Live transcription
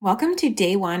Welcome to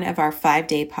day one of our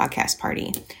 5-day podcast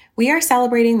party. We are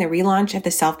celebrating the relaunch of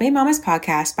the Self-Made Mamas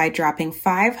podcast by dropping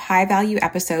 5 high-value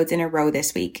episodes in a row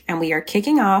this week, and we are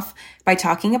kicking off by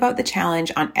talking about the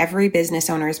challenge on every business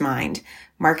owner's mind,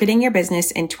 marketing your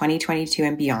business in 2022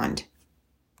 and beyond.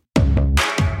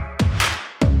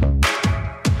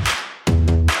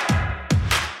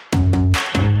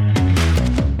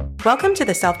 Welcome to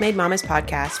the Self-Made Mamas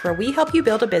podcast, where we help you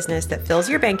build a business that fills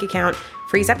your bank account,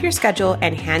 frees up your schedule,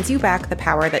 and hands you back the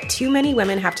power that too many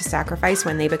women have to sacrifice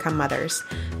when they become mothers.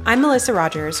 I'm Melissa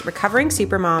Rogers, recovering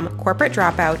supermom, corporate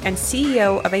dropout, and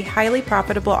CEO of a highly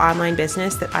profitable online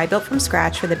business that I built from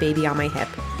scratch with a baby on my hip.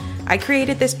 I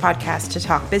created this podcast to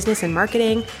talk business and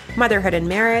marketing, motherhood and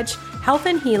marriage, health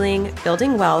and healing,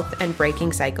 building wealth, and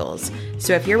breaking cycles.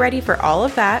 So if you're ready for all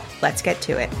of that, let's get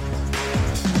to it.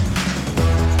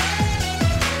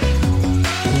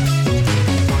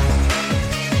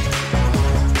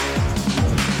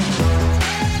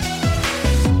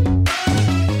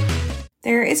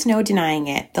 There is no denying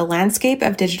it. The landscape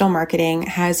of digital marketing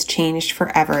has changed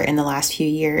forever in the last few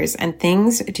years, and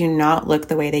things do not look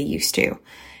the way they used to.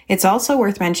 It's also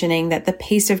worth mentioning that the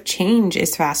pace of change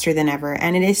is faster than ever,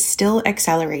 and it is still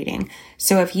accelerating.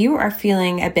 So if you are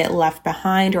feeling a bit left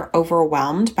behind or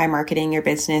overwhelmed by marketing your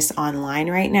business online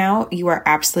right now, you are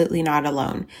absolutely not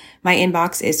alone. My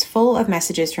inbox is full of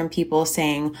messages from people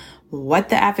saying, what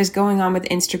the F is going on with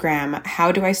Instagram?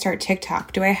 How do I start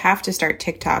TikTok? Do I have to start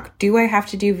TikTok? Do I have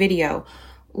to do video?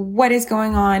 What is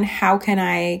going on? How can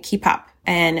I keep up?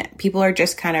 And people are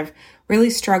just kind of really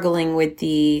struggling with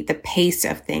the pace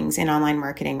of things in online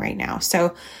marketing right now.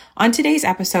 So on today's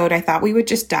episode, I thought we would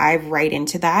just dive right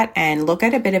into that and look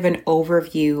at a bit of an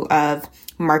overview of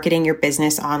marketing your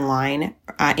business online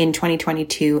in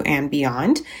 2022 and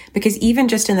beyond. Because even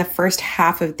just in the first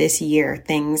half of this year,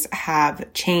 things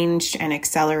have changed and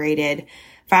accelerated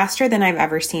faster than I've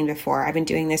ever seen before. I've been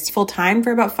doing this full time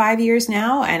for about 5 years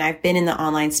now, and I've been in the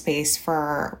online space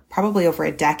for probably over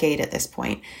a decade at this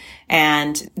point.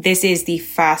 And this is the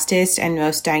fastest and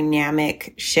most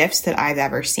dynamic shifts that I've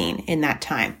ever seen in that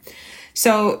time.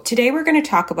 So today we're going to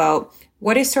talk about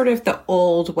what is sort of the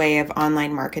old way of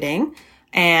online marketing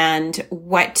and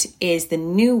what is the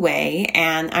new way.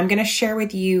 And I'm going to share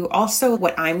with you also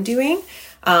what I'm doing,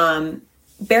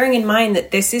 bearing in mind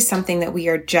that this is something that we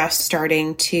are just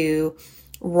starting to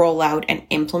roll out and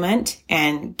implement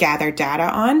and gather data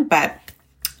on. But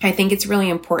I think it's really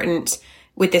important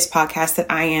with this podcast that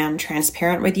I am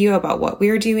transparent with you about what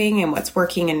we're doing and what's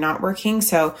working and not working.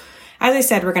 So as I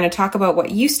said, we're going to talk about what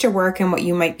used to work and what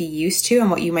you might be used to and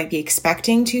what you might be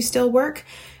expecting to still work,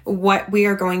 what we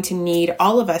are going to need,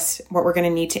 all of us, what we're going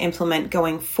to need to implement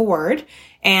going forward,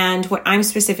 and what I'm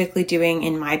specifically doing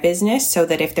in my business so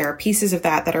that if there are pieces of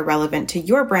that are relevant to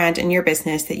your brand and your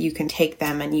business, that you can take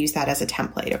them and use that as a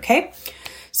template, okay?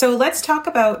 So let's talk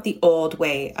about the old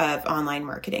way of online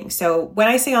marketing. So when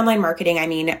I say online marketing, I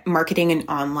mean marketing an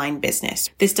online business.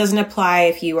 This doesn't apply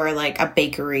if you are like a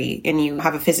bakery and you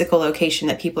have a physical location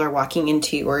that people are walking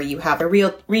into, or you have a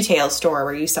real retail store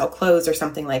where you sell clothes or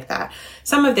something like that.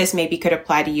 Some of this maybe could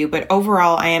apply to you, but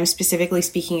overall, I am specifically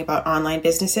speaking about online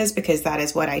businesses because that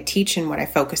is what I teach and what I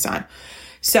focus on.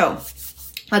 So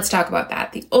let's talk about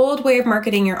that. The old way of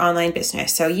marketing your online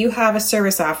business. So you have a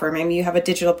service offer, maybe you have a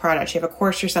digital product, you have a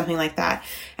course or something like that.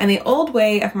 And the old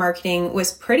way of marketing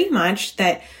was pretty much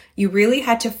that you really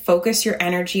had to focus your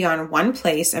energy on one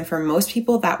place. And for most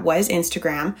people, that was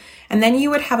Instagram. And then you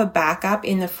would have a backup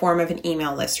in the form of an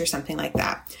email list or something like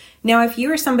that. Now, if you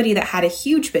were somebody that had a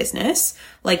huge business,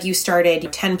 like you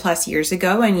started 10 plus years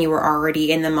ago and you were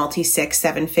already in the multi-6,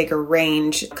 7-figure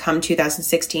range come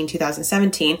 2016,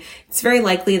 2017, it's very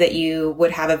likely that you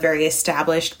would have a very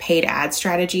established paid ad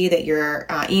strategy, that your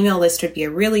email list would be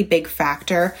a really big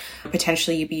factor.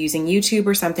 Potentially you'd be using YouTube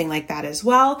or something like that as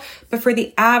well. But for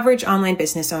the average online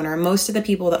business owner, most of the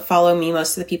people that follow me,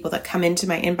 most of the people that come into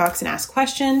my inbox and ask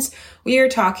questions, we are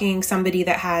talking somebody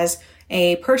that has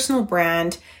a personal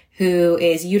brand who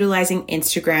is utilizing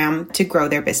Instagram to grow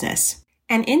their business.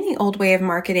 And in the old way of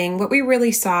marketing, what we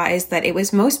really saw is that it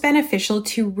was most beneficial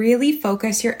to really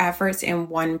focus your efforts in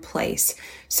one place.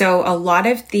 So a lot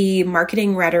of the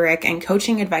marketing rhetoric and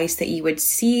coaching advice that you would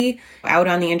see out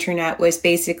on the internet was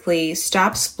basically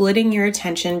stop splitting your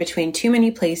attention between too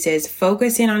many places,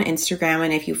 focus in on Instagram.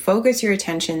 And if you focus your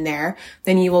attention there,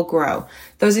 then you will grow.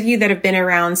 Those of you that have been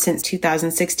around since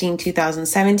 2016,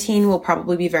 2017 will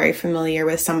probably be very familiar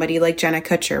with somebody like Jenna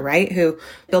Kutcher, right? Who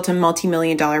built a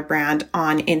multi-million-dollar brand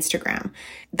on Instagram.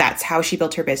 That's how she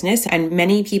built her business. And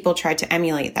many people tried to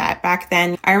emulate that. Back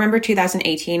then, I remember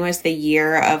 2018 was the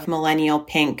year of millennial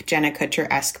pink Jenna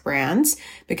Kutcher-esque brands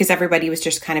because everybody was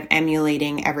just kind of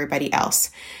emulating everybody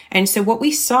else. And so what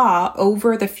we saw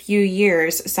over the few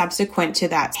years subsequent to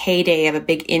that heyday of a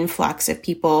big influx of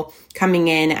people coming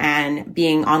in and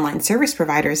being online service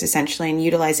providers essentially and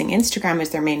utilizing Instagram as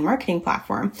their main marketing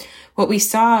platform, what we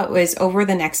saw was over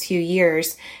the next few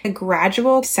years, a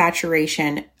gradual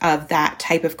saturation of that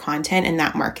type of content in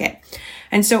that market.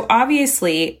 And so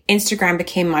obviously Instagram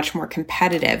became much more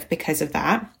competitive because of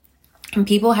that. And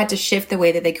people had to shift the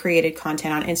way that they created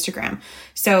content on Instagram.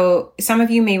 So some of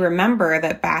you may remember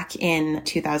that back in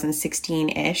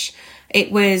 2016-ish, it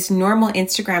was normal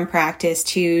Instagram practice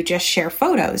to just share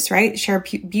photos, right? Share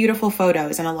beautiful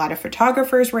photos. And a lot of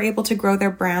photographers were able to grow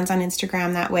their brands on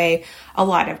Instagram that way. A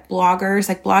lot of bloggers,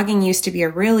 like blogging used to be a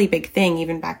really big thing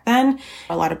even back then.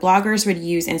 A lot of bloggers would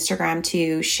use Instagram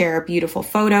to share beautiful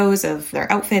photos of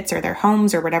their outfits or their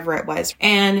homes or whatever it was.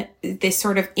 And this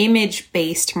sort of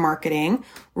image-based marketing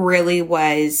really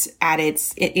was in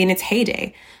its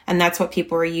heyday. And that's what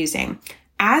people were using.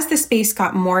 As the space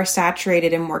got more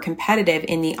saturated and more competitive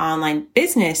in the online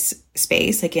business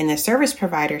space, like in the service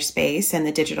provider space and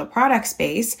the digital product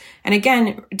space, and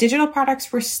again, digital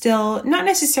products were still not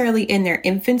necessarily in their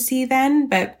infancy then,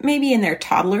 but maybe in their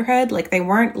toddlerhood, like they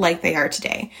weren't like they are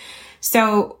today.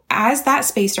 So as that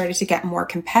space started to get more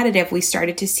competitive, we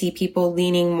started to see people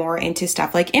leaning more into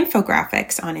stuff like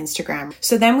infographics on Instagram.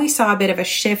 So then we saw a bit of a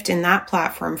shift in that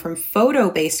platform from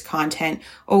photo-based content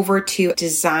over to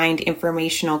designed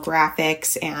informational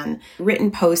graphics and written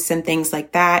posts and things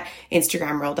like that.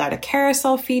 Instagram rolled out a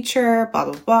carousel feature, blah,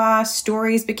 blah, blah.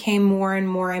 Stories became more and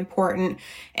more important.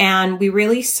 And we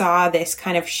really saw this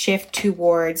kind of shift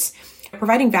towards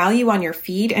providing value on your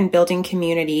feed and building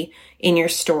community in your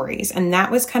stories. And that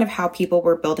was kind of how people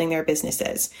were building their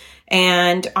businesses.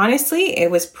 And honestly, it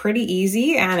was pretty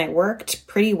easy and it worked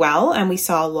pretty well. And we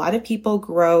saw a lot of people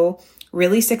grow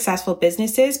really successful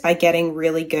businesses by getting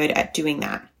really good at doing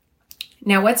that.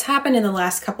 Now, what's happened in the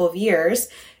last couple of years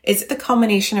is the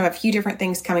culmination of a few different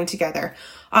things coming together.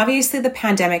 Obviously, the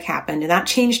pandemic happened and that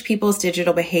changed people's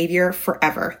digital behavior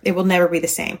forever. It will never be the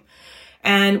same.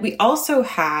 And we also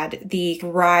had the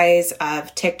rise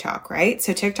of TikTok, right?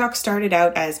 So TikTok started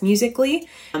out as Musical.ly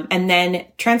and then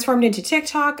transformed into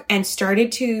TikTok and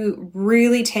started to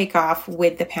really take off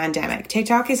with the pandemic.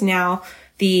 TikTok is now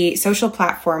the social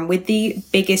platform with the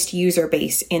biggest user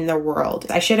base in the world.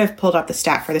 I should have pulled up the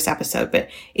stat for this episode, but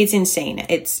it's insane.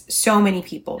 It's so many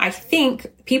people. I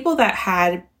think people that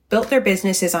had built their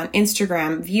businesses on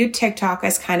Instagram viewed TikTok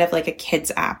as kind of like a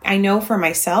kids app. I know for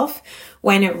myself,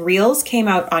 when Reels came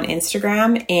out on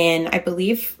Instagram I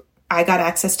believe I got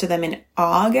access to them in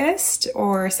August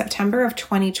or September of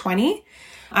 2020.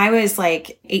 I was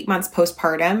like 8 months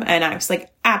postpartum and I was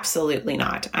like, absolutely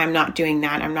not. I'm not doing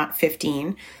that. I'm not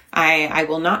 15. I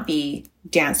will not be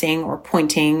dancing or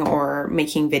pointing or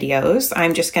making videos.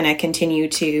 I'm just going to continue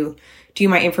to do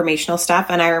my informational stuff.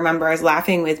 And I remember I was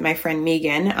laughing with my friend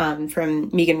Megan from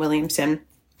Megan Williamson,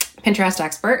 Pinterest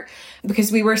expert,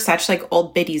 because we were such like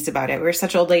old biddies about it. We were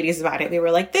such old ladies about it. We were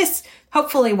like, this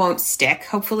hopefully won't stick.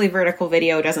 Hopefully vertical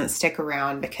video doesn't stick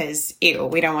around because ew,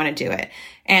 we don't want to do it.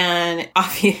 And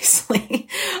obviously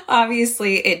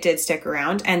it did stick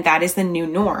around and that is the new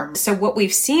norm. So what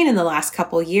we've seen in the last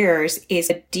couple years is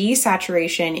a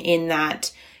desaturation in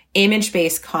that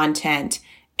image-based content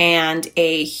and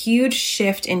a huge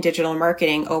shift in digital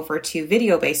marketing over to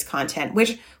video-based content,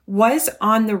 which was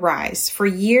on the rise. For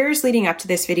years leading up to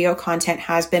this, video content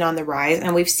has been on the rise,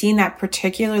 and we've seen that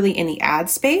particularly in the ad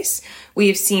space.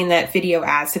 We've seen that video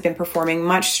ads have been performing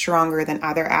much stronger than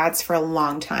other ads for a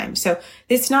long time. So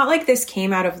it's not like this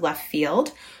came out of left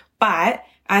field, but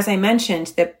as I mentioned,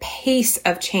 the pace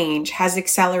of change has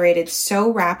accelerated so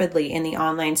rapidly in the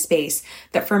online space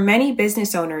that for many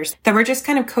business owners that were just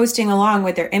kind of coasting along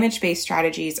with their image-based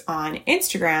strategies on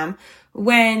Instagram,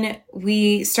 when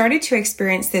we started to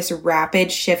experience this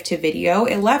rapid shift to video,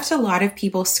 it left a lot of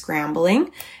people scrambling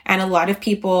and a lot of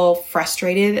people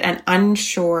frustrated and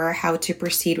unsure how to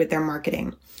proceed with their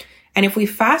marketing. And if we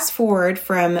fast forward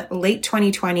from late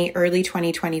 2020, early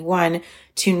 2021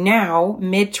 to now,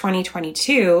 mid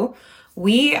 2022,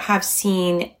 we have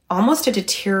seen almost a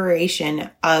deterioration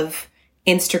of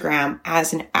Instagram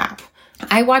as an app.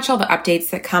 I watch all the updates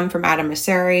that come from Adam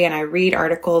Mosseri, and I read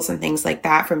articles and things like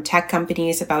that from tech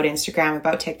companies about Instagram,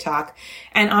 about TikTok.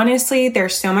 And honestly,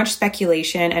 there's so much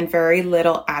speculation and very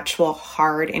little actual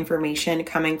hard information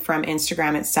coming from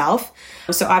Instagram itself.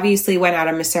 So obviously when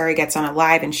Adam Mosseri gets on a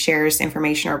live and shares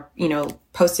information or,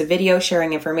 posts a video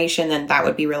sharing information, then that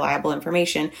would be reliable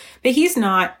information. But he's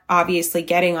not obviously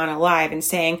getting on a live and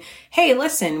saying, hey,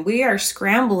 listen, we are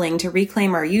scrambling to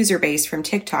reclaim our user base from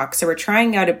TikTok. So we're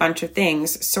trying out a bunch of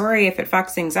things. Sorry if it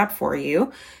fucks things up for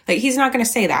you. Like, he's not going to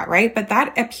say that, right? But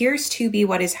that appears to be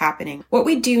what is happening. What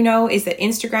we do know is that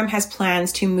Instagram has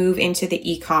plans to move into the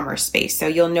e-commerce space. So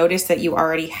you'll notice that you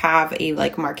already have a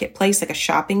marketplace, like a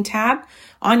shopping tab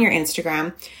on your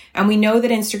Instagram. And we know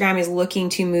that Instagram is looking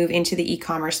to move into the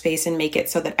e-commerce space and make it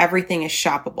so that everything is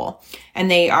shoppable. And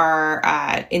they are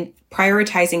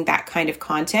prioritizing that kind of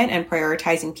content and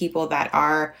prioritizing people that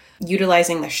are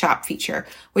utilizing the shop feature,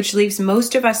 which leaves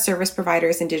most of us service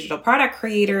providers and digital product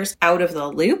creators out of the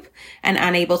loop and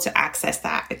unable to access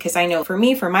that. Because I know for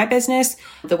me, for my business,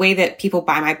 the way that people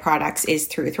buy my products is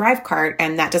through Thrivecart,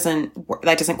 and that doesn't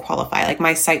qualify. Like,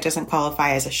 my site doesn't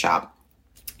qualify as a shop.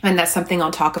 And that's something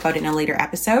I'll talk about in a later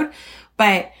episode.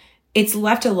 But it's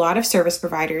left a lot of service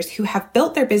providers who have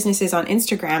built their businesses on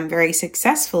Instagram very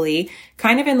successfully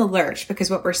kind of in the lurch, because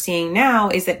what we're seeing now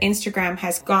is that Instagram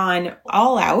has gone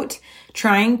all out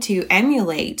trying to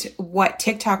emulate what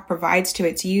TikTok provides to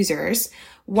its users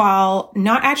while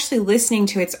not actually listening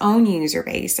to its own user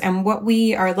base. And what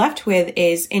we are left with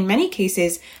is, in many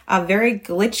cases, a very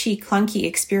glitchy, clunky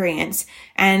experience.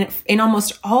 And in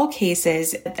almost all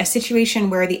cases, a situation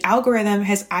where the algorithm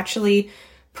has actually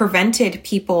prevented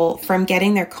people from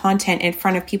getting their content in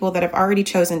front of people that have already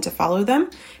chosen to follow them,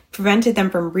 prevented them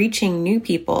from reaching new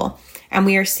people. And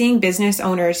we are seeing business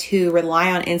owners who rely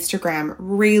on Instagram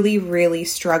really, really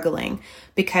struggling,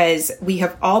 because we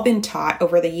have all been taught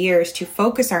over the years to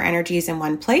focus our energies in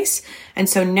one place. And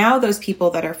so now those people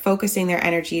that are focusing their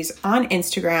energies on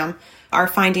Instagram are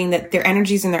finding that their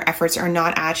energies and their efforts are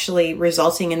not actually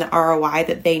resulting in the ROI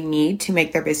that they need to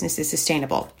make their businesses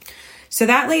sustainable. So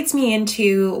that leads me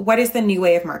into what is the new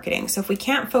way of marketing. So if we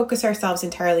can't focus ourselves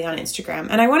entirely on Instagram,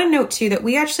 and I want to note too that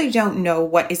we actually don't know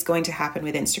what is going to happen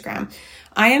with Instagram.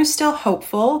 I am still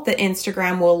hopeful that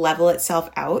Instagram will level itself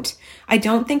out. I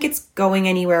don't think it's going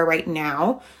anywhere right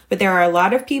now, but there are a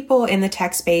lot of people in the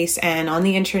tech space and on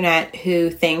the internet who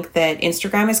think that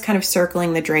Instagram is kind of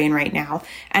circling the drain right now.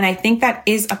 And I think that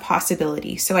is a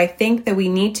possibility. So I think that we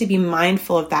need to be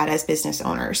mindful of that as business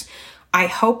owners. I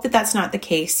hope that that's not the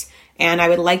case. And I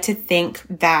would like to think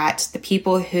that the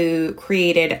people who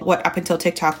created what up until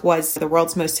TikTok was the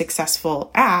world's most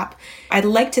successful app, I'd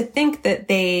like to think that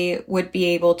they would be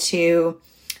able to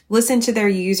listen to their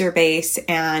user base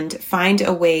and find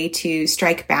a way to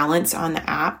strike balance on the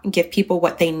app, give people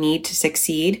what they need to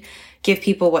succeed, give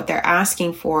people what they're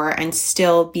asking for, and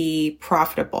still be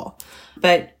profitable.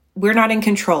 But we're not in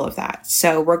control of that.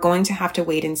 So we're going to have to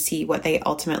wait and see what they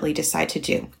ultimately decide to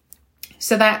do.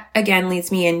 So that, again,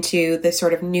 leads me into the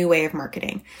sort of new way of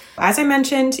marketing. As I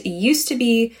mentioned, it used to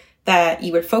be that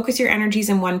you would focus your energies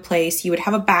in one place. You would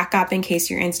have a backup in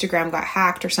case your Instagram got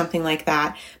hacked or something like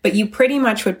that. But you pretty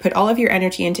much would put all of your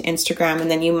energy into Instagram, and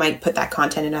then you might put that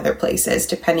content in other places,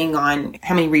 depending on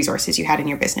how many resources you had in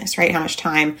your business, right? How much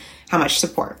time, how much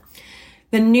support.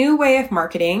 The new way of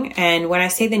marketing, and when I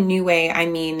say the new way, I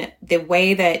mean the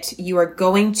way that you are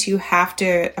going to have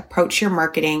to approach your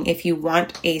marketing if you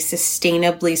want a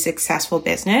sustainably successful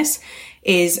business,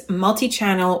 is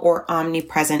multi-channel or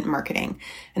omnipresent marketing.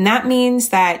 And that means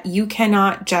that you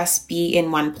cannot just be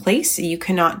in one place. You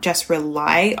cannot just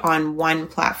rely on one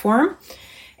platform.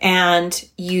 And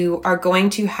you are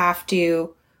going to have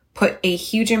to put a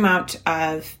huge amount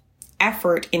of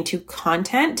effort into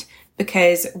content,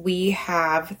 because we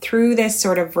have, through this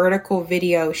sort of vertical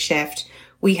video shift,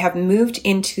 we have moved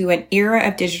into an era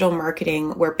of digital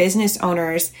marketing where business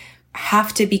owners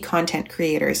have to be content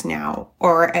creators now,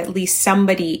 or at least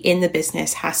somebody in the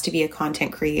business has to be a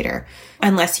content creator.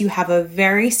 Unless you have a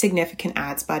very significant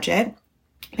ads budget,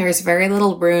 there's very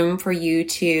little room for you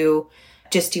to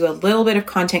just do a little bit of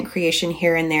content creation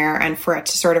here and there and for it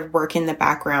to sort of work in the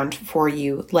background for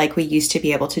you like we used to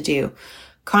be able to do.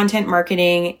 Content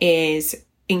marketing is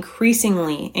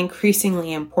increasingly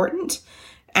important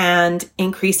and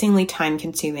increasingly time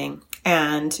consuming.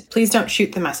 And please don't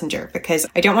shoot the messenger, because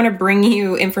I don't want to bring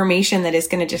you information that is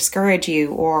going to discourage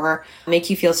you or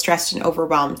make you feel stressed and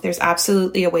overwhelmed. There's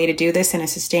absolutely a way to do this in a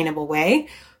sustainable way,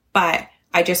 but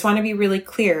I just want to be really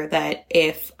clear that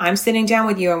if I'm sitting down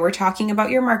with you and we're talking about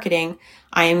your marketing,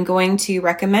 I am going to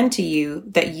recommend to you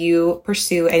that you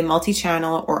pursue a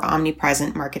multi-channel or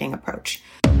omnipresent marketing approach.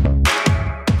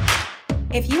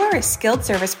 If you are a skilled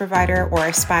service provider or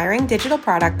aspiring digital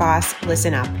product boss,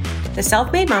 listen up. The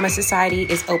Self-Made Mama Society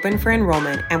is open for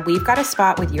enrollment, and we've got a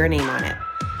spot with your name on it.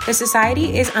 The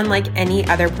Society is unlike any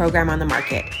other program on the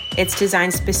market. It's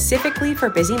designed specifically for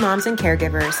busy moms and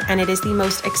caregivers, and it is the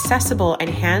most accessible and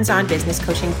hands-on business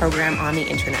coaching program on the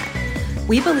internet.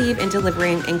 We believe in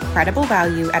delivering incredible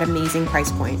value at amazing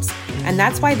price points, and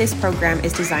that's why this program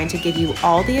is designed to give you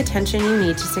all the attention you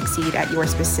need to succeed at your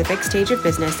specific stage of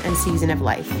business and season of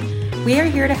life. We are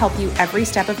here to help you every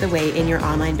step of the way in your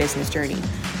online business journey,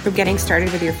 from getting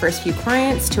started with your first few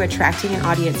clients to attracting an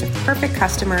audience of perfect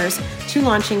customers to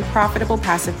launching profitable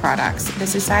passive products. The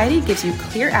Society gives you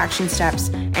clear action steps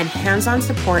and hands-on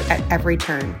support at every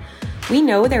turn. We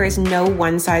know there is no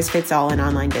one-size-fits-all in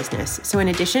online business, so in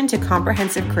addition to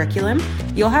comprehensive curriculum,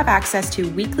 you'll have access to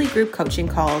weekly group coaching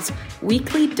calls,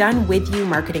 weekly done-with-you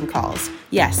marketing calls.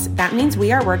 Yes, that means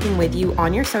we are working with you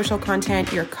on your social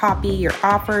content, your copy, your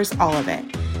offers, all of it.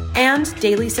 And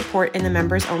daily support in the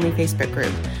members-only Facebook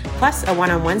group, plus a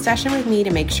one-on-one session with me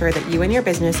to make sure that you and your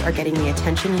business are getting the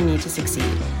attention you need to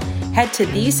succeed. Head to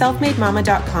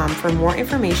theselfmademama.com for more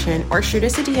information or shoot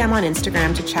us a DM on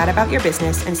Instagram to chat about your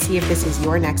business and see if this is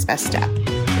your next best step.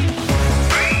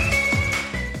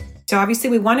 So obviously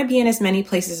we want to be in as many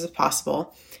places as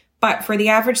possible, but for the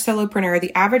average solopreneur,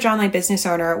 the average online business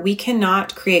owner, we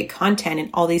cannot create content in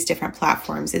all these different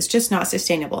platforms. It's just not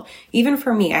sustainable. Even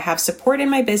for me, I have support in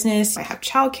my business. I have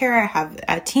childcare. I have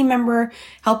a team member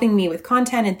helping me with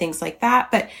content and things like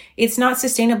that. But it's not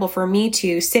sustainable for me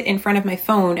to sit in front of my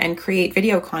phone and create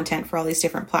video content for all these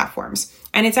different platforms.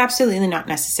 And it's absolutely not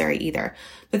necessary either.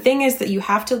 The thing is that you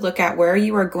have to look at where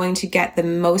you are going to get the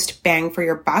most bang for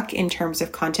your buck in terms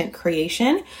of content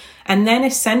creation, and then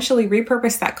essentially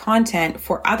repurpose that content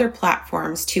for other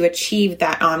platforms to achieve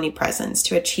that omnipresence,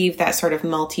 to achieve that sort of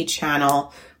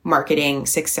multi-channel marketing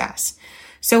success.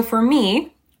 So for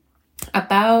me,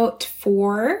 about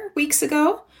 4 weeks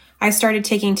ago, I started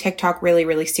taking TikTok really,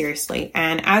 really seriously.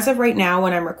 And as of right now,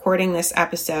 when I'm recording this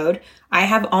episode, I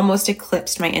have almost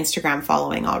eclipsed my Instagram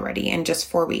following already in just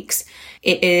 4 weeks.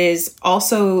 It is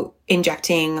also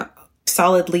injecting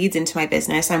solid leads into my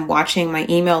business. I'm watching my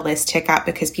email list tick up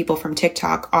because people from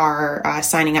TikTok are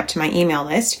signing up to my email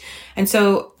list. And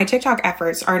so my TikTok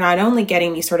efforts are not only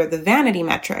getting me sort of the vanity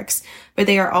metrics, but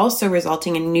they are also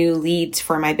resulting in new leads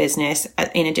for my business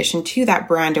in addition to that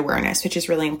brand awareness, which is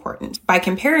really important. By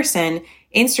comparison,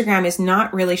 Instagram is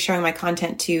not really showing my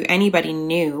content to anybody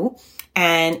new.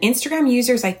 And Instagram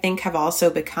users, I think, have also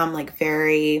become like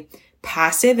very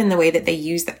passive in the way that they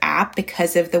use the app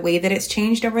because of the way that it's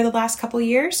changed over the last couple of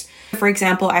years. For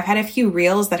example, I've had a few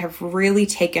reels that have really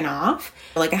taken off,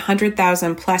 like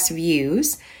 100,000 plus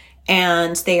views,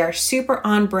 and they are super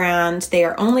on brand. They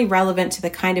are only relevant to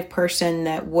the kind of person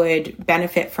that would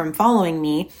benefit from following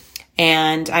me.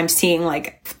 And I'm seeing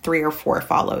like 3 or 4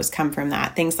 follows come from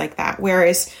that, things like that.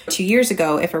 Whereas 2 years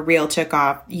ago, if a reel took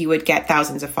off, you would get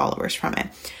thousands of followers from it.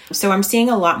 So I'm seeing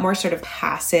a lot more sort of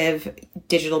passive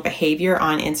digital behavior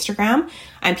on Instagram,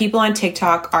 and people on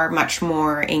TikTok are much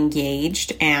more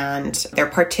engaged and they're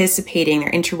participating, they're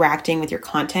interacting with your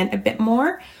content a bit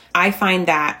more. I find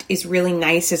that is really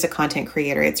nice as a content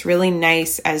creator. It's really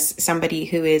nice as somebody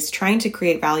who is trying to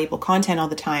create valuable content all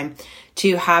the time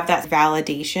to have that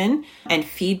validation and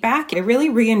feedback. It really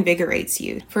reinvigorates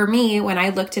you. For me, when I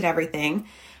looked at everything,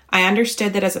 I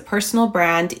understood that as a personal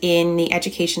brand in the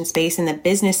education space, in the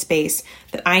business space,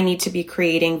 that I need to be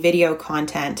creating video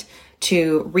content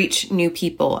to reach new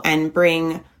people and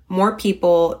bring more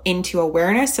people into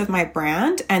awareness of my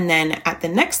brand. And then at the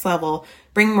next level,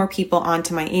 bring more people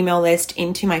onto my email list,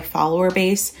 into my follower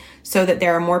base, so that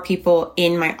there are more people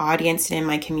in my audience and in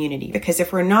my community. Because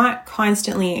if we're not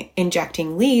constantly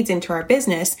injecting leads into our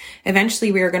business,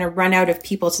 eventually we are going to run out of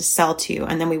people to sell to,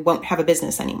 and then we won't have a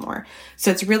business anymore.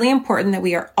 So it's really important that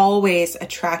we are always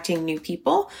attracting new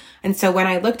people. And so when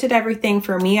I looked at everything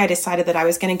for me, I decided that I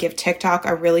was going to give TikTok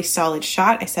a really solid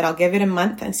shot. I said, I'll give it a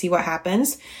month and see what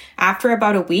happens. After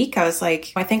about a week, I was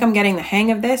like, I think I'm getting the hang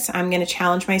of this. I'm going to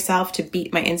challenge myself to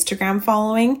beat my Instagram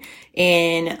following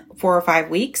in 4 or 5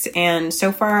 weeks. And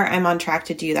so far I'm on track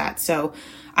to do that. So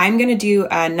I'm going to do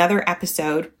another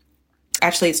episode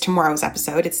Actually, it's tomorrow's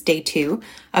episode. It's day 2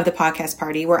 of the podcast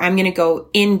party, where I'm going to go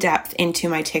in depth into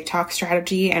my TikTok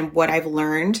strategy and what I've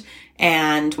learned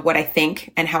and what I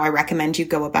think and how I recommend you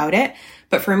go about it.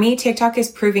 But for me, TikTok is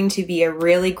proving to be a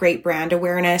really great brand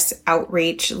awareness,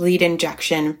 outreach, lead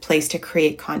injection place to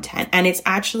create content. And it's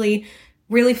actually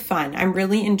really fun. I'm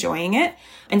really enjoying it.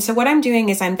 And so what I'm doing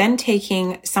is I'm then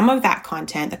taking some of that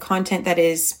content, the content that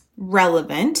is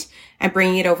relevant, and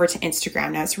bringing it over to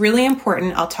Instagram. Now, it's really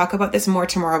important. I'll talk about this more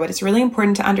tomorrow, but it's really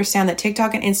important to understand that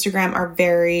TikTok and Instagram are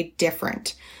very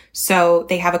different. So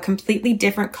they have a completely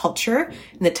different culture,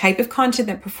 and the type of content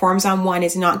that performs on one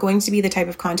is not going to be the type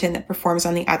of content that performs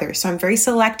on the other. So I'm very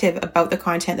selective about the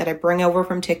content that I bring over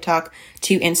from TikTok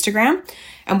to Instagram.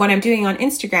 And what I'm doing on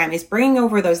Instagram is bringing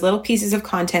over those little pieces of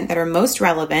content that are most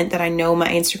relevant, that I know my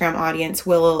Instagram audience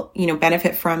will,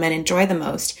 benefit from and enjoy the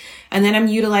most. And then I'm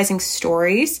utilizing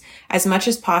stories as much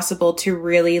as possible to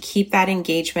really keep that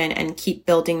engagement and keep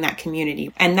building that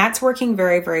community. And that's working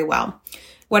very, very well.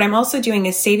 What I'm also doing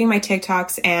is saving my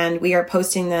TikToks, and we are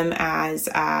posting them as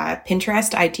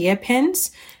Pinterest idea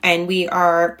pins, and we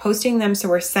are posting them. So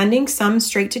we're sending some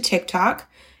straight to TikTok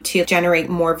to generate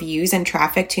more views and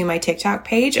traffic to my TikTok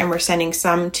page. And we're sending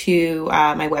some to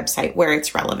my website where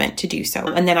it's relevant to do so.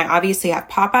 And then I obviously have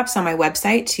pop-ups on my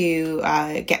website to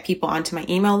get people onto my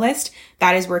email list.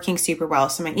 That is working super well.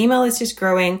 So my email list is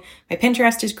growing, my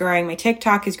Pinterest is growing, my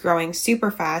TikTok is growing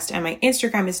super fast, and my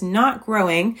Instagram is not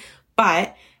growing,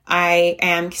 but I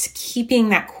am keeping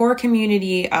that core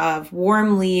community of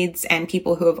warm leads and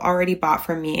people who have already bought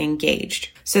from me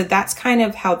engaged. So that's kind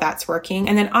of how that's working.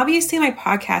 And then obviously my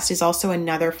podcast is also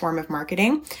another form of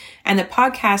marketing. And the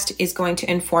podcast is going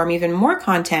to inform even more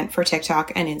content for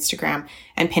TikTok and Instagram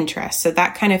and Pinterest. So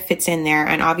that kind of fits in there.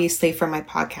 And obviously for my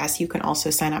podcast, you can also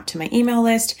sign up to my email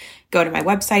list, go to my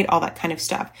website, all that kind of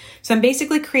stuff. So I'm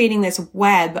basically creating this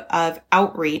web of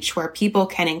outreach where people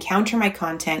can encounter my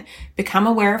content, become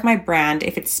aware of my brand.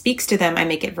 If it speaks to them, I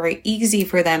make it very easy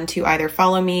for them to either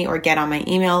follow me or get on my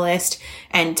email list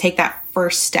and take that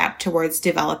first step towards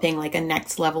developing like a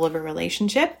next level of a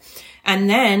relationship. And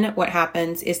then what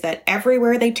happens is that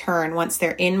everywhere they turn, once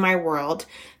they're in my world,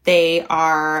 they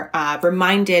are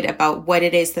reminded about what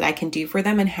it is that I can do for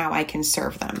them and how I can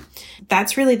serve them.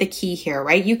 That's really the key here,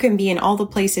 right? You can be in all the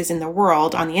places in the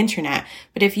world on the internet,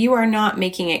 but if you are not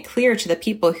making it clear to the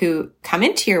people who come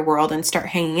into your world and start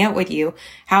hanging out with you,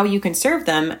 how you can serve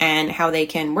them and how they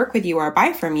can work with you or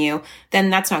buy from you, then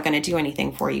that's not going to do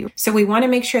anything for you. So we want to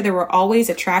make sure that we're always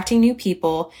attracting new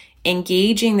people,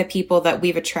 engaging the people that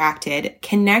we've attracted,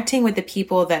 connecting with the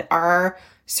people that our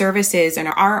services and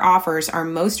our offers are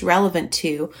most relevant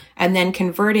to, and then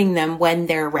converting them when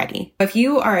they're ready. If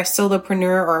you are a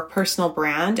solopreneur or a personal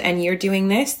brand and you're doing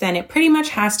this, then it pretty much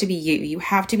has to be you. You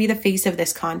have to be the face of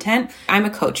this content. I'm a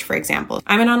coach, for example.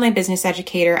 I'm an online business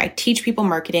educator. I teach people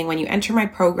marketing. When you enter my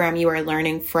program, you are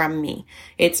learning from me.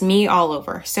 It's me all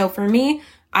over. So for me,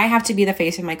 I have to be the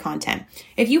face of my content.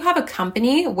 If you have a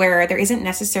company where there isn't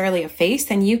necessarily a face,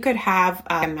 then you could have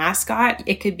a mascot.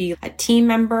 It could be a team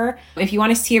member. If you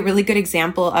want to see a really good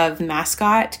example of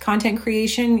mascot content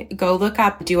creation, go look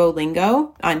up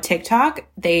Duolingo on TikTok.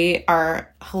 They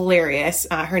are hilarious.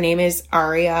 Her name is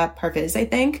Aria Parviz, I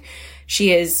think.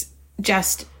 She is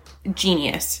just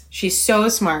genius. She's so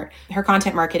smart. Her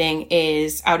content marketing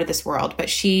is out of this world, but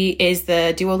she is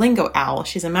the Duolingo owl.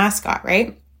 She's a mascot,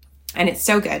 right? And it's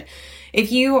so good.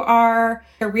 If you are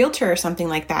a realtor or something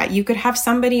like that, you could have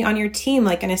somebody on your team,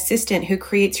 like an assistant who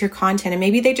creates your content, and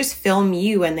maybe they just film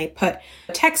you and they put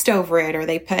text over it or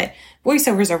they put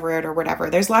voiceovers over it or whatever.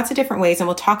 There's lots of different ways, and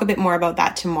we'll talk a bit more about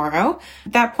that tomorrow.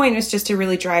 That point is just to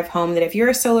really drive home that if you're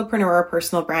a solopreneur or a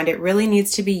personal brand, it really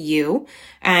needs to be you.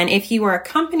 And if you are a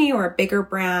company or a bigger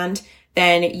brand,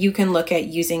 then you can look at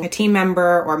using a team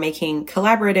member or making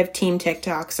collaborative team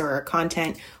TikToks or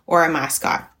content or a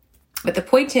mascot. But the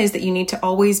point is that you need to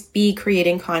always be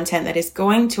creating content that is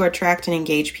going to attract and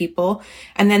engage people.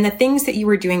 And then the things that you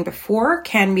were doing before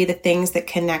can be the things that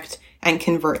connect and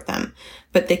convert them.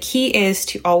 But the key is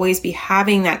to always be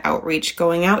having that outreach,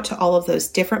 going out to all of those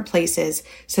different places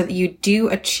so that you do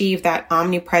achieve that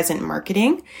omnipresent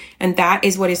marketing. And that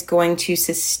is what is going to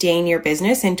sustain your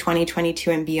business in 2022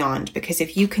 and beyond. Because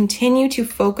if you continue to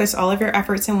focus all of your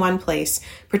efforts in one place,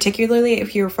 particularly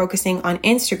if you're focusing on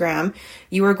Instagram,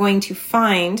 you are going to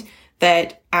find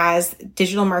that as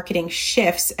digital marketing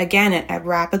shifts, again, at a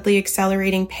rapidly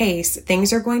accelerating pace,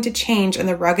 things are going to change and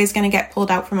the rug is going to get pulled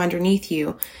out from underneath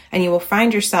you and you will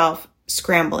find yourself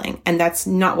scrambling. And that's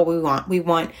not what we want. We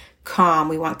want calm,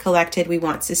 we want collected, we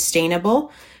want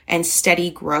sustainable and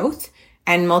steady growth.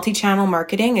 And multi-channel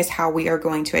marketing is how we are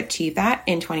going to achieve that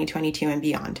in 2022 and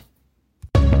beyond.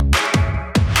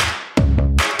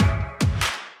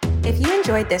 you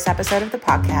enjoyed this episode of the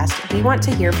podcast, we want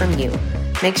to hear from you.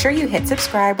 Make sure you hit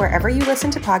subscribe wherever you listen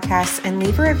to podcasts and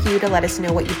leave a review to let us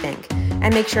know what you think.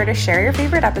 And make sure to share your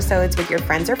favorite episodes with your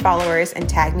friends or followers and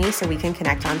tag me so we can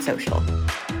connect on social.